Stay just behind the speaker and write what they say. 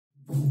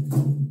My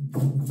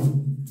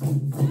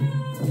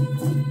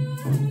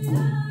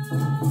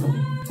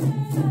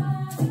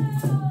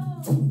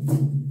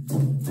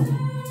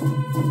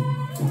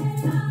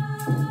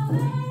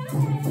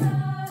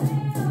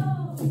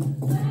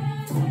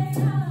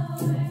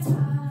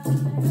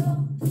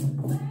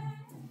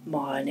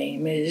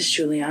name is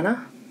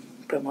Juliana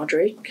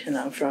Drake, and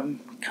I'm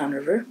from Conn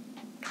River,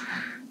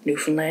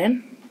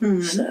 Newfoundland.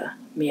 It's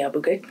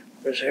Miabugik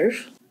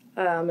Reserve.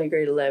 I'm in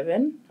grade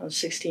 11. I'm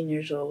 16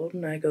 years old,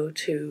 and I go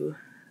to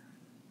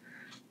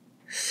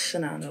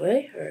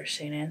Se'tA'newey, or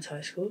St. Anne's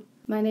High School.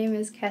 My name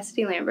is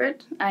Cassidy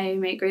Lambert. I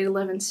am a grade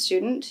 11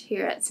 student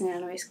here at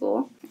Se'tA'newey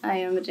School. I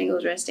am a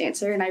jingle dress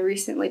dancer, and I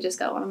recently just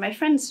got one of my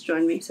friends to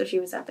join me, so she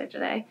was out there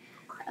today.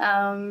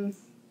 Other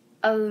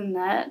than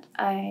that,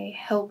 I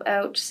help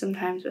out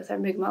sometimes with our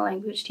Mi'kmaq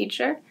language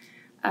teacher.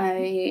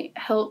 I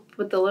help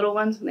with the little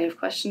ones when they have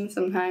questions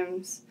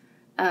sometimes.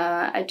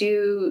 I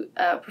do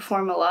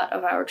perform a lot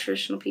of our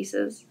traditional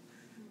pieces,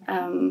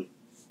 kind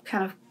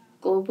of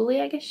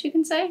globally, I guess you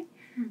can say.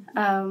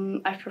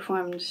 I've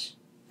performed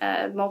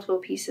multiple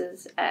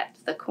pieces at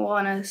the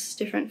Kiwanis,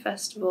 different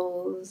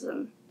festivals,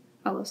 and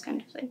all those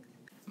kind of things.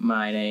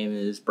 My name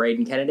is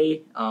Braden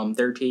Kennedy. I'm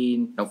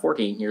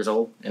 14 years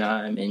old, and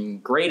I'm in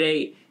grade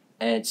 8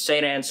 at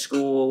St. Anne's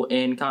School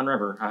in Conn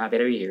River. I'm happy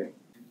to be here.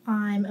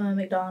 I'm Emma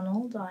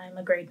McDonald. I'm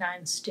a grade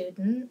 9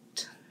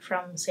 student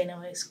from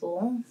Se'tA'newey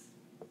School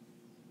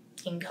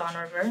in Conn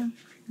River.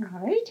 All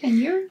right, and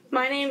you?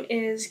 My name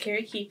is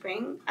Carrie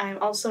Keeping. I'm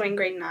also in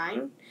grade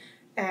 9.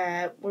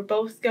 We're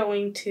both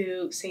going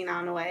to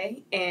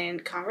Se'tA'newey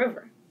in Conn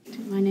River.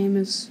 My name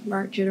is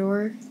Mark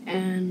Jador,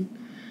 and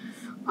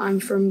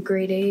I'm from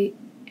grade 8,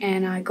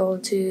 and I go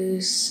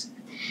to St.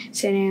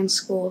 Anne's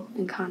School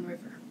in Conn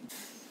River.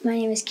 My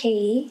name is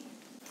Katie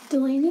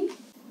Delaney,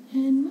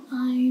 and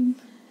I'm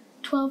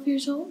 12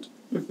 years old.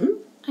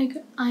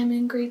 I'm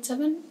in grade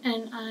 7,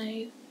 and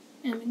I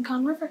am in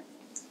Conn River.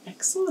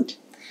 Excellent.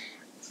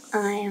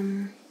 I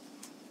am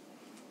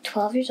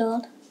 12 years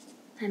old.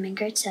 I'm in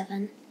grade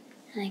 7,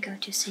 and I go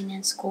to St.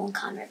 Anne's School in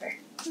Conn River.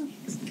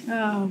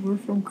 We're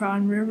from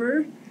Conn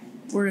River.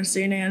 We're at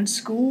St. Anne's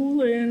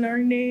School, and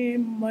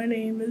my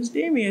name is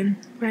Damien.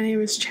 My name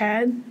is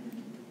Chad.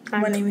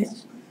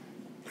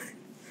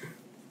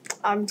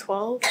 I'm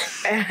 12,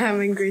 and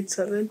I'm in grade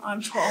 7.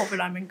 I'm 12,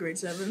 and I'm in grade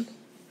 7.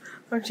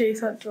 I'm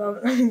Chase, I'm 12,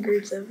 and I'm in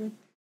grade 7.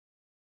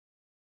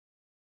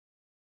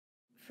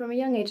 From a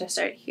young age, I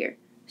started here.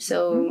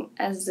 So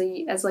as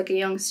like a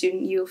young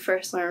student, you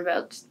first learn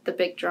about the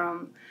big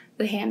drum,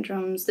 the hand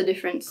drums, the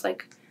difference,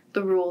 like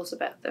the rules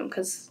about them,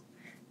 because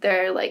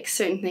there are like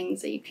certain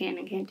things that you can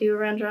and can't do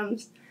around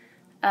drums,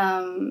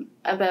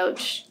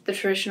 about the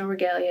traditional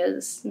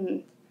regalias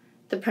and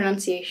the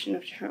pronunciation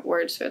of different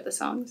words throughout the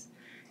songs.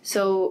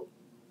 So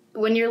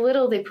when you're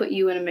little, they put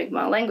you in a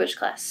Mi'kmaq language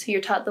class. So you're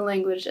taught the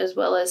language as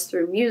well as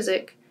through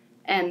music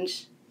and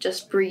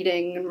just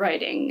reading and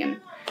writing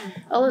and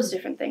all those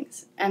different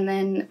things. And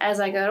then as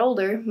I got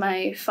older,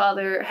 my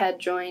father had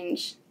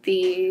joined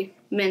the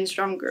men's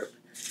drum group.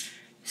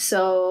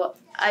 So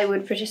I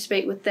would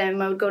participate with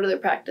them. I would go to their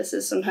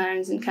practices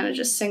sometimes and kind of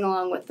just sing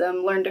along with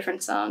them, learn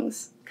different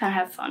songs, kind of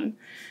have fun.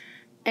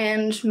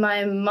 And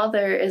my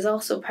mother is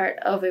also part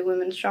of a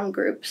women's drum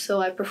group,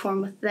 so I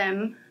perform with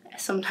them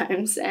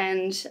sometimes,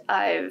 and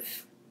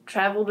I've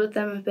traveled with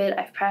them a bit,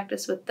 I've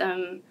practiced with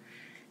them.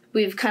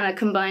 We've kind of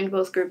combined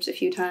both groups a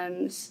few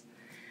times.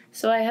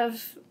 So I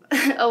have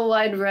a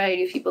wide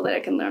variety of people that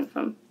I can learn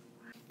from.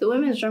 The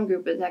women's drum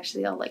group is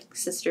actually all like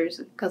sisters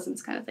and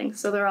cousins kind of thing.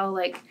 So they're all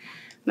like,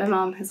 my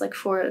mom has like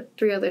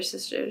 3 other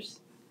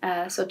sisters.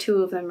 So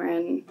 2 of them are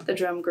in the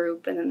drum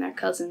group, and then they're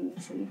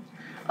cousins, and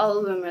all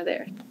of them are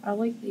there. I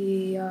like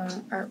the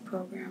art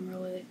program,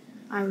 really.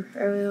 I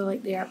really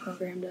like the art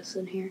program that's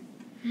in here.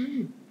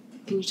 Can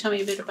you tell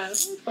me a bit about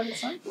it? What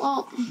it's like?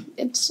 Well,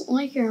 it's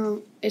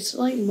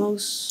like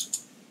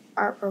most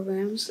art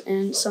programs,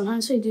 and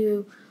sometimes we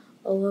do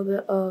a little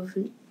bit of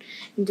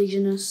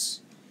Indigenous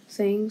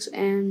things,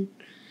 and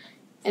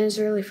it's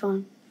really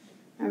fun.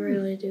 I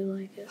really do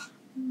like it.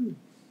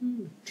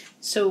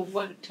 So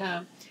what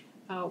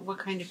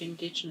kind of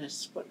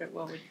Indigenous? What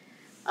would be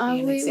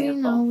an we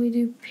example? We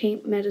do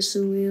paint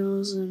medicine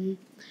wheels, and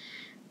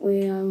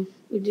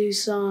we do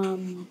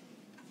some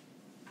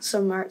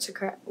arts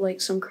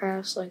like some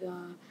crafts, like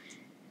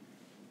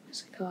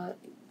what's it called,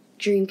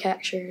 dream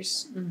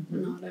catchers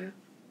and all that.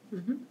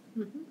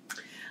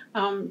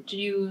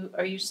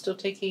 Are you still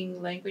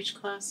taking language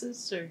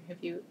classes, or have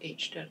you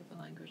aged out of the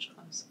language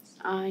classes?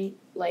 I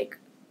like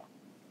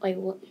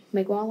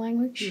Mi'kmaq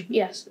language.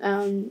 Yes.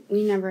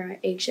 We never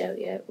aged out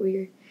yet.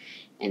 We're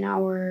in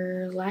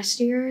our last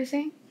year, I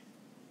think.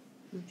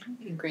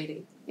 In grade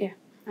 8. Yeah,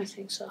 I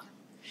think so.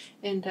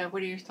 And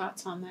what are your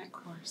thoughts on that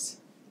course?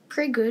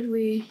 Pretty good.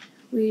 We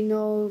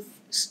know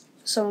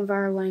some of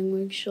our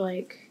language,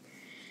 like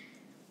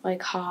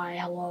hi,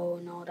 hello,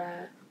 and all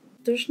that.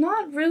 There's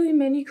not really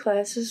many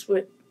classes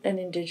with an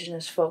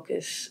Indigenous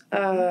focus.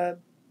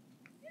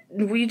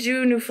 We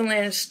do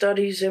Newfoundland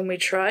studies, and we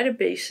try to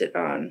base it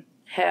on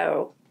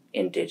how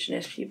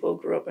Indigenous people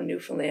grew up in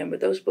Newfoundland, but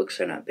those books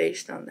are not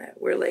based on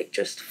that. We're like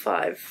just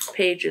 5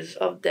 pages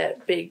of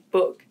that big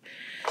book.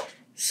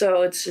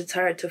 So it's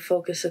hard to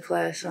focus a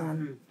class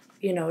on,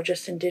 you know,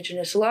 just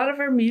Indigenous. A lot of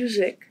our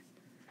music,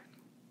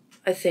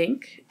 I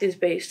think, is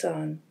based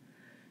on,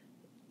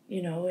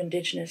 you know,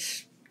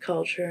 Indigenous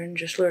culture and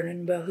just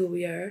learning about who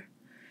we are.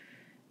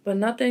 But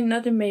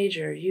nothing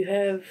major. You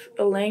have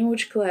a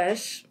language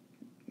class,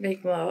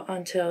 Mi'kmaq,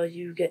 until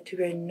you get to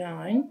grade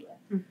 9,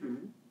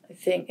 I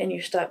think, and you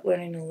stop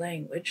learning the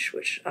language,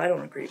 which I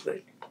don't agree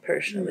with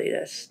personally.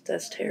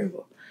 That's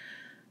terrible.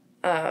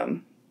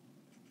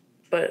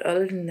 But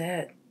other than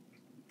that,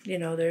 you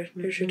know, there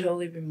should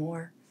totally be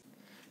more.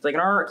 Like in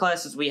our art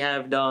classes, we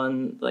have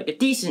done like a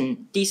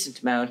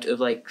decent amount of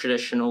like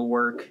traditional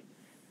work,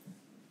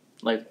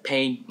 like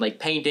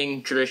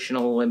painting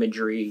traditional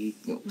imagery,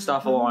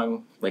 stuff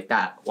along like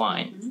that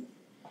line.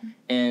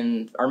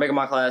 And our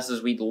Mi'kmaq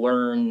classes, we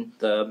learn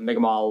the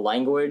Mi'kmaq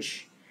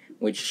language,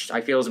 which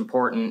I feel is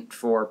important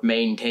for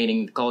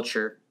maintaining the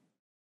culture.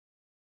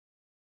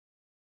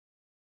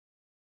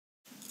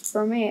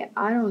 For me,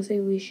 I don't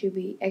think we should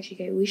be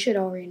educated. We should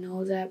already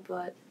know that,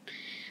 but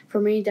for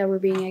me, that we're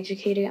being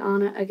educated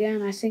on it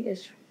again, I think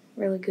is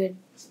really good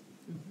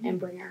and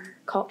bring our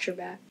culture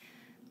back.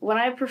 When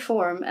I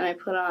perform and I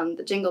put on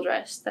the jingle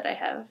dress that I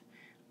have,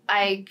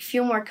 I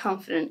feel more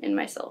confident in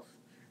myself.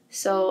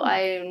 So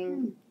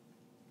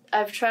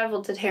I've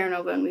traveled to Terra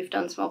Nova and we've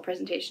done small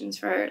presentations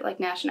for like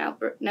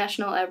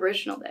National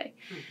Aboriginal Day.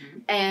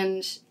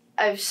 And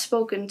I've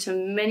spoken to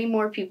many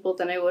more people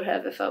than I would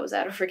have if I was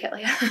out of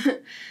Regalia.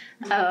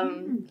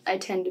 I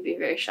tend to be a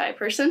very shy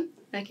person.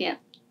 I can't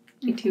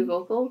be too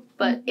vocal.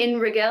 But in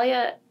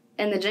Regalia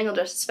and the jingle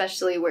dress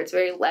especially, where it's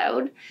very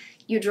loud,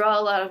 you draw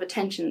a lot of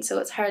attention, so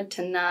it's hard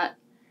to not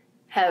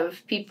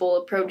have people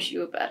approach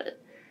you about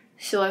it.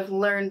 So I've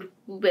learned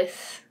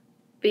with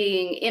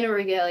being in a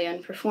regalia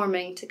and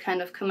performing to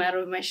kind of come out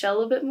of my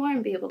shell a bit more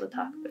and be able to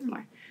talk a bit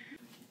more.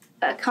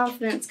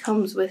 Confidence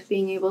comes with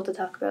being able to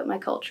talk about my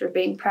culture,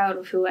 being proud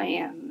of who I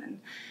am, and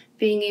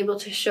being able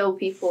to show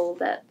people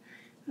that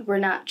we're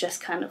not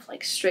just kind of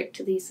like strict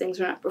to these things,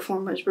 we're not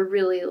performers, we're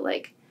really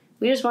like,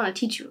 we just want to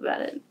teach you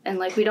about it. And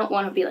like, we don't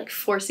want to be like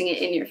forcing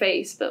it in your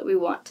face, but we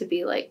want to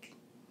be like,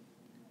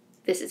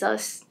 this is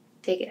us,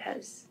 take it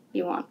as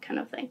you want kind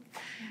of thing.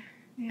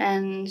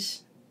 And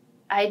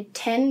I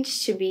tend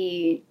to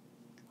be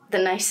the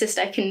nicest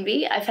I can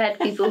be. I've had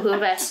people who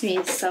have asked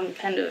me some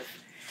kind of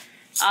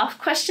off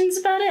questions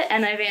about it,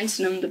 and I've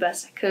answered them the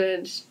best I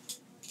could.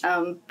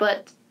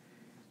 But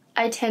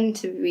I tend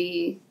to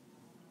be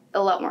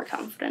a lot more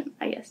confident,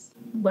 I guess.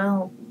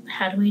 Well,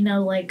 how do we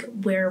know, like,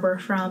 where we're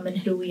from and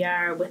who we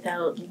are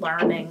without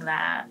learning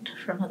that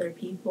from other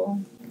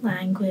people?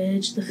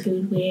 Language, the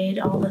food we ate,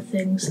 all the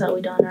things that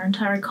we done. Our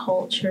entire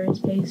culture is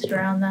based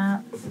around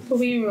that.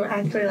 We were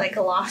actually like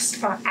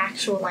lost our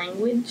actual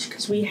language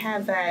because we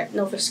have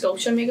Nova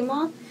Scotia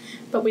Mi'kmaq,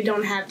 but we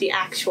don't have the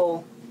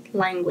actual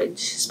language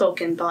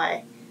spoken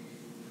by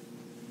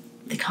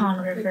the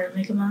Con River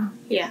Mi'kmaq.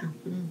 Yeah.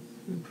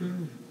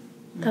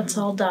 That's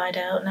all died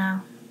out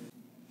now.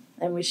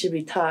 And we should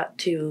be taught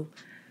to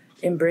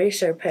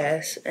embrace our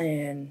past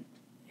and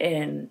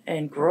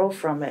grow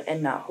from it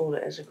and not hold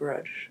it as a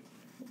grudge.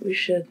 We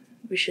should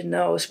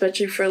know,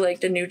 especially for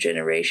like the new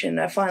generation.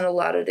 I find a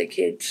lot of the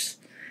kids,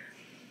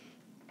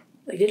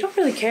 like, they don't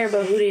really care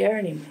about who they are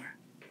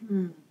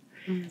anymore.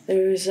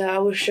 I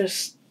was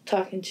just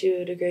talking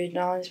to the grade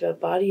 9s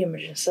about body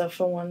image and stuff,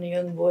 and one of the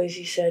young boys,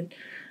 he said,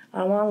 I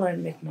don't want to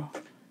learn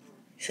Mi'kmaq.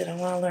 He said, I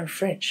want to learn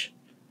French.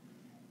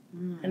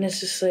 And it's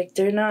just like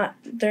they're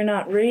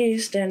not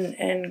raised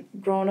and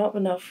grown up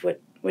enough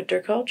with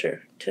their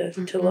culture to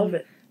love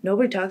it.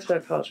 Nobody talks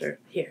about culture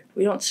here.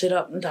 We don't sit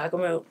up and talk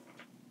about,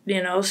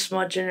 you know,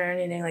 smudging or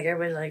anything. Like,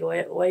 everybody's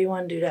like, why you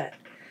want to do that?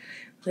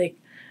 Like,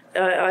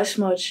 I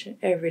smudge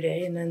every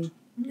day, and then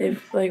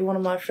if like one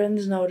of my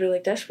friends know, they're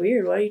like, that's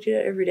weird, why do you do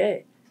that every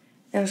day?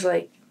 And it's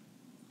like,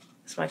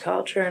 it's my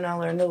culture and I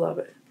learn to love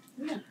it.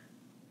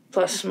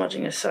 Plus,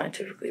 smudging is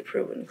scientifically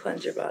proven to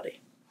cleanse your body.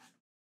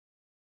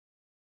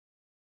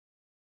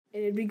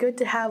 And it'd be good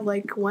to have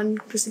like one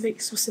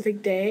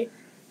specific day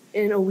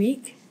in a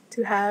week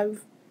to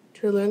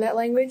learn that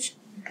language.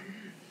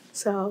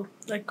 So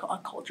Like a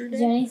culture day? Is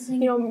there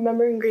anything? you know,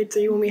 remember in grade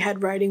 3 when we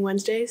had writing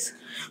Wednesdays?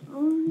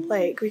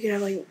 Like we could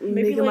have like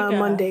Maybe make them like on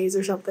Mondays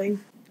or something.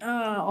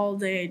 All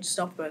day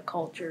stuff about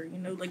culture, you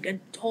know, like a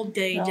whole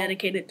day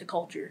dedicated to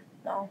culture.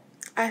 No.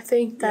 I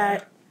think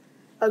that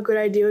a good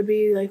idea would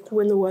be like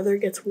when the weather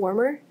gets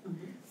warmer,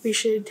 we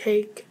should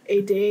take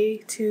a day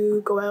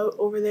to go out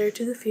over there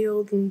to the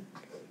field and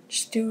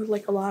just do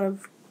like a lot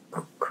of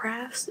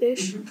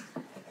crafts-ish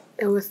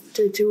and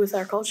to do with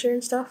our culture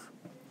and stuff.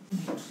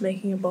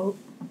 Making a boat.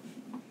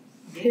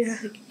 Yeah.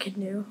 Like a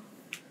canoe.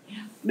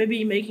 Yeah.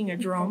 Maybe making a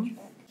drum.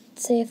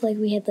 Say if like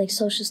we had like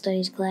social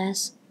studies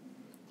class,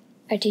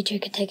 our teacher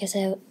could take us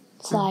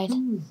outside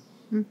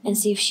and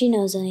see if she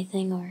knows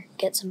anything or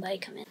get somebody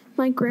come in.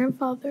 My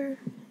grandfather,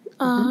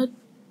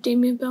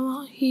 Damien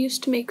Belmont, he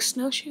used to make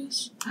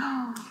snowshoes.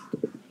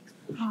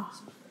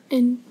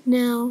 And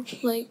now,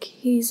 like,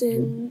 he's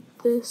in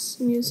this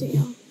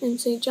museum in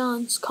St.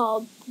 John's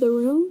called The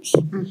Rooms.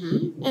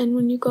 Mm-hmm. And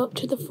when you go up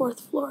to the 4th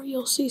floor,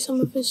 you'll see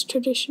some of his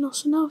traditional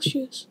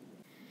snowshoes.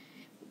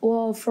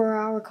 Well, for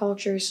our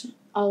cultures,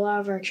 a lot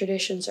of our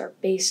traditions are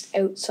based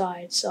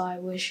outside, so I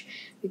wish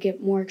we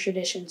get more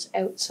traditions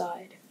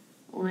outside,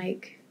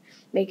 like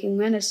making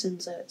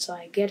medicines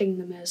outside, getting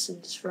the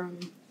medicines from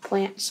the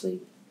plants,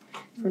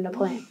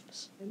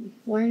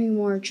 learning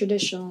more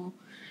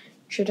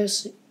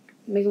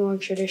making more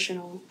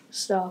traditional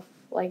stuff,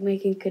 like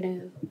making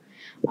canoe,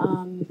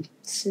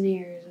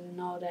 snares and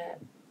all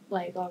that,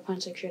 like all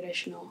kinds of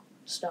traditional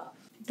stuff.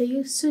 They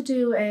used to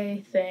do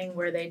a thing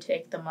where they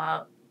take them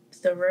up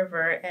the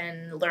river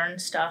and learn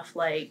stuff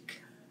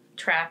like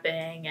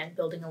trapping and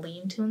building a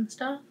lean-to and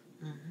stuff.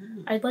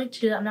 Mm-hmm. I'd like to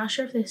do that. I'm not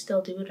sure if they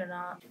still do it or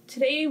not.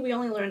 Today we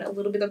only learn a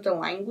little bit of the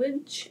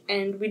language,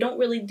 and we don't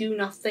really do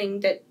nothing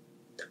that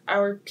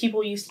our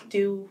people used to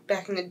do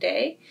back in the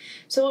day.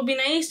 So it would be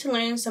nice to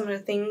learn some of the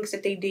things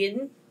that they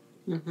did,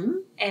 Mm-hmm.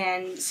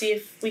 and see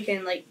if we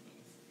can like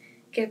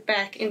get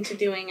back into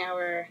doing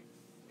our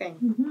thing.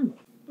 Mm-hmm.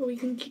 We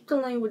can keep the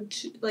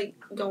language like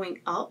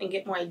going up and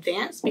get more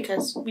advanced,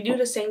 because we do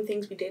the same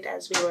things we did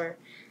as we were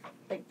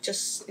like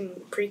just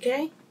in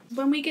pre-K.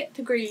 When we get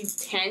to grade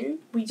 10,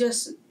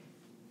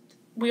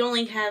 we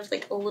only have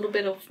like a little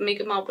bit of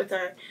Mi'kmaq with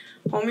our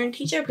homeroom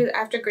teacher, because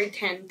after grade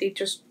 10 they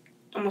just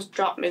almost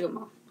drop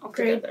Mi'kmaq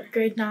altogether.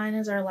 Grade 9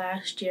 is our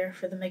last year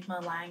for the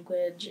Mi'kmaq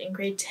language. In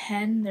grade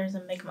 10, there's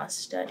a Mi'kmaq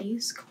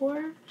studies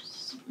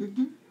course,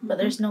 Mm-hmm. but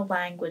there's no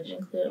language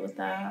included with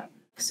that.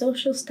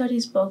 Social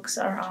studies books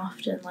are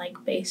often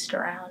like based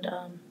around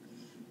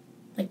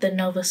like the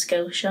Nova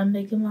Scotia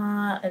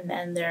Mi'kmaq, and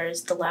then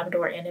there's the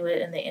Labrador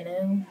Inuit and the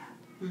Innu.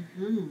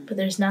 Mm-hmm. But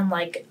there's none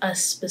like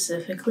us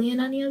specifically in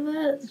any of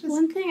it.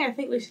 One thing I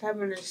think we should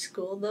have in our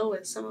school though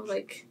is some of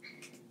like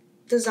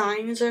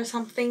designs or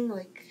something,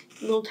 like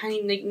little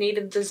tiny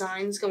native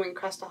designs going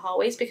across the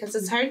hallways, because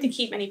it's hard to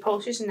keep any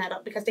posters and that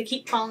up because they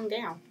keep falling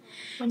down.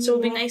 So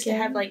it'd be nice to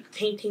have like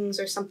paintings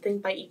or something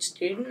by each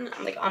student,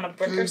 like on a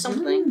brick or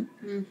something,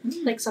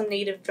 Mm-hmm. like some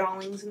native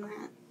drawings and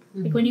that.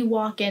 Like when you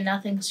walk in,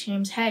 nothing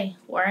screams, "Hey,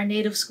 we're a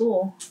native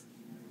school."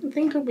 I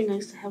think it would be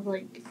nice to have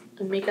like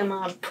a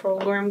Mi'kmaq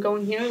program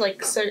going here,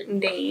 like certain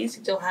days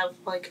you'll have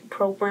like a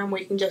program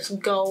where you can just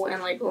go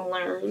and like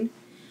learn,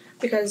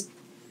 because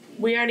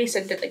we already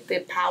said that like the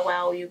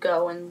powwow you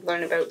go and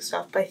learn about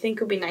stuff, but I think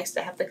it would be nice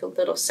to have like a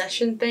little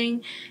session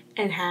thing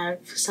and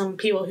have some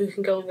people who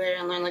can go there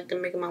and learn like the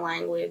Mi'kmaq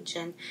language,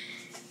 and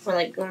or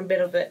like learn a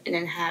bit of it, and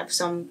then have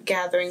some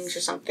gatherings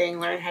or something,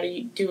 learn how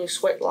to do a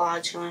sweat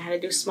lodge, and learn how to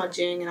do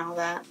smudging and all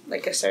that.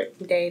 Like a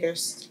certain day you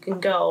can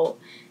go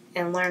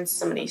and learn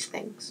some of these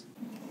things.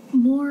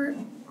 More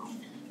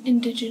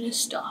Indigenous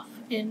stuff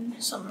in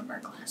some of our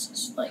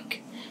classes.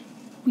 Like,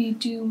 we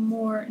do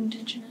more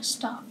Indigenous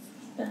stuff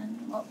than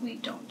what we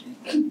don't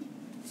do.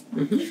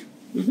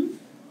 Mm-hmm. Mm-hmm.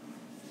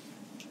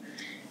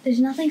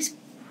 There's nothing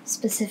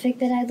specific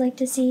that I'd like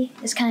to see.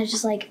 It's kind of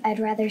just like I'd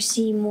rather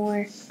see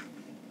more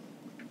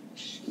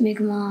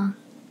Mi'kmaq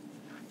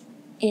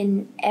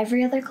in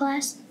every other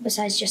class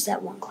besides just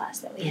that one class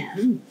that we have.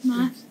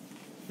 Math?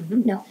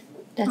 No,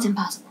 that's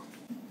impossible.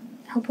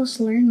 Help us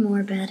learn more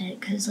about it,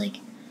 because like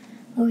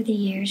over the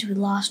years we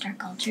lost our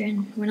culture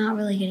and we're not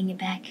really getting it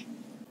back.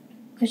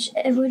 Which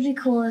it would be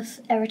cool if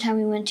every time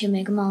we went to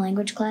Mi'kmaq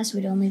language class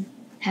we'd only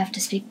have to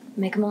speak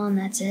Mi'kmaq and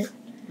that's it.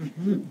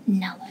 Mm-hmm.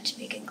 Not learn to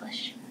speak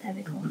English. That'd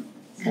be cool.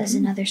 Because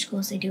in other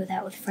schools they do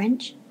that with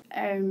French.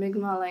 Our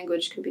Mi'kmaq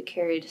language could be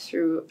carried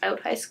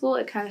throughout high school.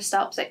 It kind of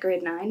stops at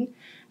grade 9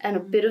 and a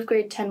bit of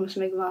grade 10 with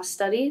Mi'kmaq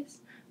studies,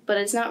 but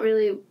it's not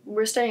really,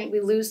 we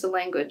lose the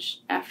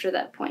language after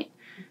that point.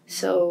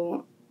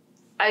 So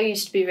I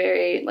used to be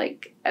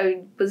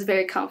I was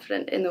very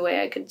confident in the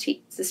way I could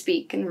to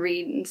speak and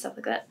read and stuff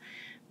like that.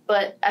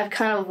 But I've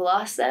kind of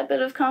lost that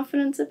bit of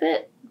confidence a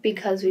bit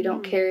because we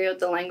don't carry out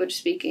the language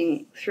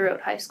speaking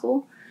throughout high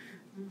school.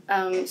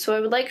 So I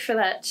would like for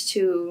that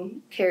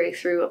to carry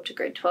through up to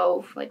grade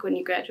 12, like when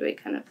you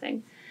graduate kind of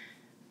thing.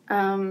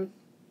 And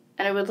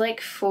I would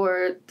like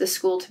for the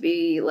school to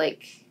be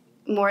like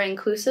more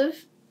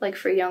inclusive, like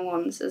for young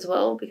ones as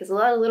well, because a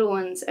lot of little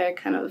ones are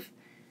kind of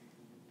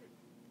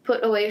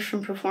put away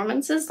from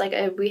performances. Like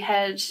we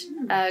had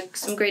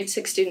some grade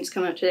 6 students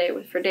come out today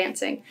for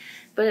dancing,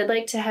 but I'd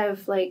like to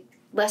have like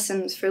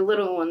lessons for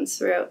little ones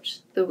throughout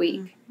the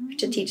week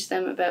to teach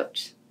them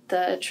about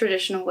the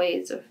traditional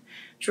ways of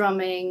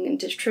drumming and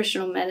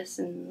traditional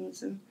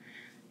medicines, and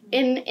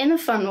in a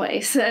fun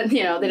way so that,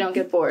 you know, they don't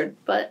get bored.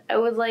 But I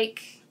would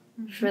like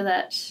for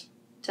that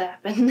to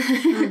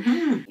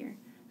happen.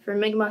 For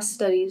Mi'kmaq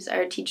studies,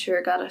 our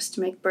teacher got us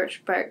to make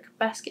birch bark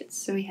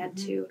baskets, and we had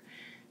to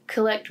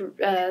collect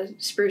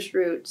spruce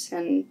roots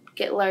and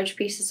get large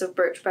pieces of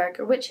birch bark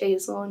or witch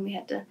hazel, and we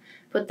had to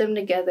put them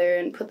together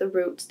and put the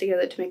roots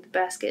together to make the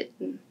basket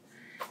and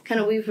kind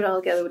of weave it all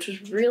together, which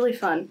was really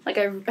fun. Like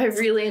I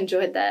really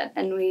enjoyed that,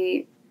 and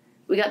we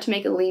got to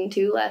make a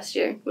lean-to last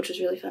year, which was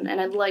really fun, and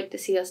I'd like to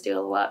see us do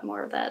a lot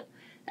more of that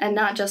and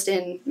not just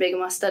in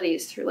Mi'kmaq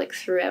studies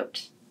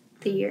throughout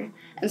the year,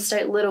 and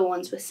start little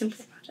ones with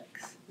simple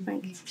projects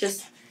like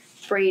just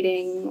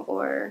braiding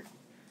or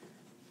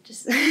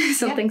just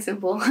something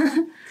simple.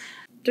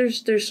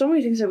 There's so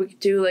many things that we could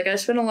do. Like I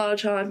spent a lot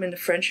of time in the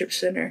Friendship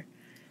Center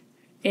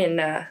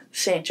in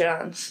St.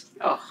 John's.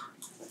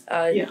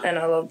 And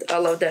I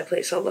love that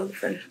place. I love the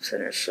Friendship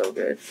Center. It's so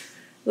good.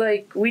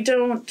 Like we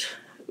don't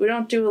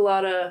do a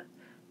lot of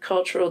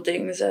cultural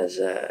things as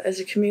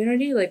a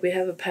community. Like we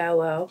have a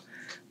powwow,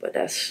 but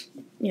that's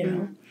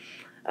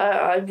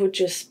I would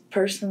just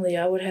personally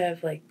I would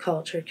have like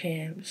culture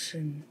camps,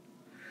 and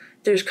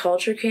there's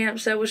culture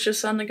camps that was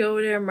just on the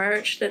go there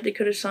March that they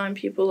could have signed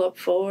people up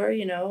for,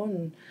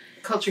 and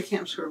Culture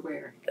camps were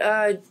where?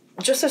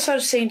 Just outside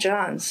of St.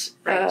 John's.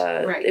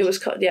 Right. It was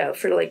called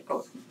for like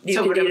you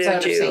so could it was either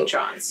out of St.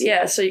 John's.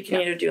 Yeah, so you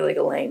can either do like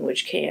a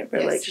language camp or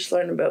Yes. like just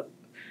learn about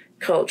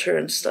culture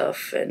and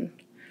stuff and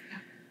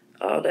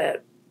all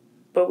that.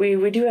 But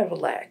we do have a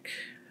lack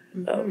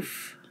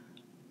of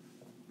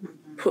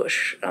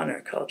push on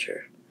our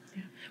culture.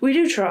 Yeah. We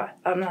do try.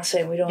 I'm not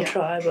saying we don't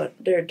try, but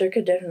there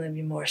could definitely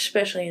be more,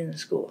 especially in the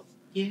school.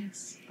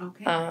 Yes.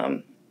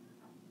 Okay.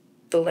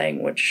 The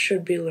language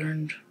should be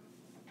learned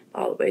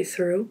all the way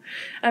through.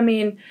 I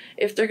mean,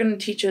 if they're going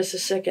to teach us a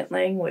second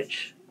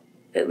language,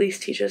 at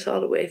least teach us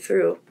all the way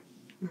through.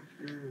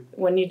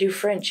 When you do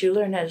French, you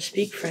learn how to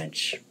speak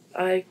French.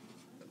 I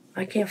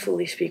can't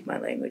fully speak my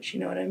language, you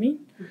know what I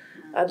mean?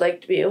 I'd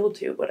like to be able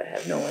to, but I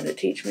have no one to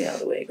teach me all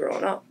the way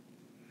growing up.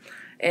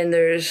 And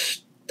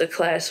there's the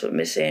class with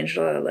Miss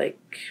Angela, like,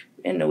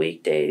 in the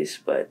weekdays,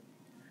 but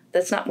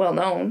that's not well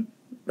known.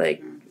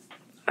 Like,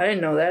 I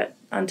didn't know that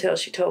until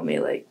she told me,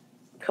 like,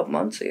 a couple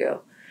months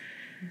ago.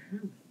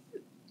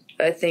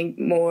 I think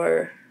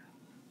more,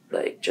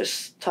 like,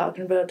 just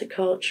talking about the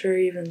culture,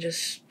 even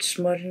just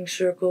smudging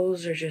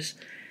circles or just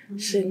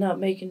sitting up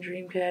making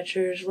dream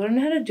catchers, learning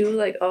how to do,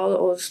 like, all the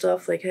old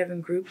stuff, like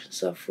having groups and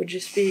stuff would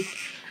just be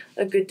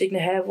a good thing to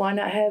have. Why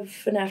not have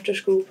an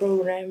after-school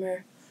program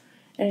or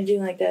anything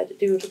like that to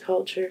do with the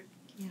culture?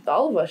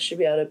 All of us should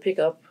be able to pick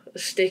up a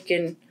stick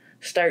and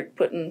start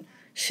putting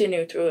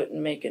sinew through it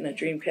and making a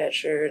dream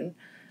catcher and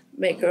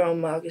make our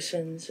own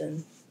moccasins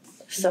and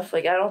stuff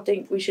like. I don't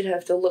think we should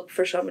have to look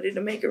for somebody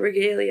to make a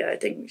regalia. I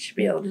think we should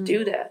be able to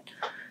do that.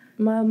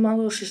 My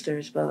little sister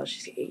Isabella,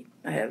 she's 8.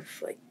 I have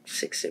like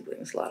 6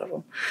 siblings, a lot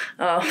of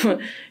them.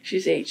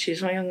 She's 8.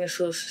 She's my youngest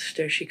little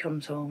sister. She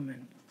comes home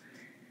and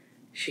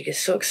she gets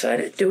so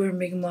excited to do her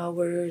Mi'kmaq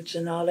words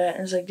and all that.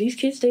 And it's like, these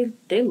kids, they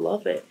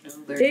love it.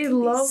 They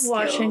love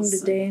watching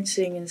the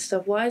dancing and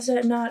stuff. Why is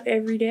that not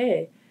every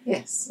day?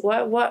 Yes.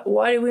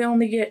 Why do we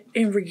only get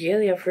in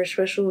regalia for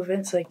special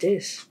events like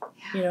this?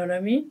 Yeah. You know what I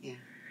mean? Yeah.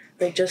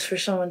 Like just for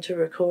someone to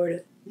record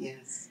it.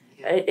 Yes.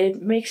 Yeah.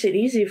 It makes it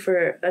easy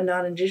for a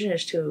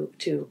non-Indigenous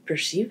to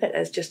perceive it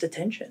as just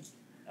attention.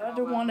 I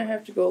don't want to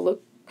have to go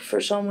look for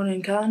someone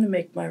in Con to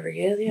make my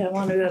regalia. I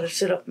want to be able to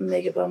sit up and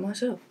make it by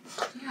myself.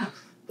 Yeah.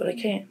 But I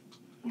can't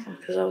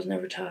because I was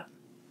never taught.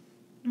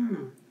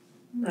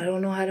 I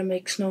don't know how to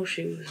make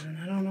snowshoes, and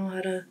I don't know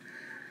how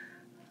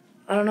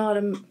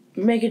to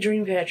make a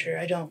dream catcher.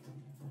 I don't.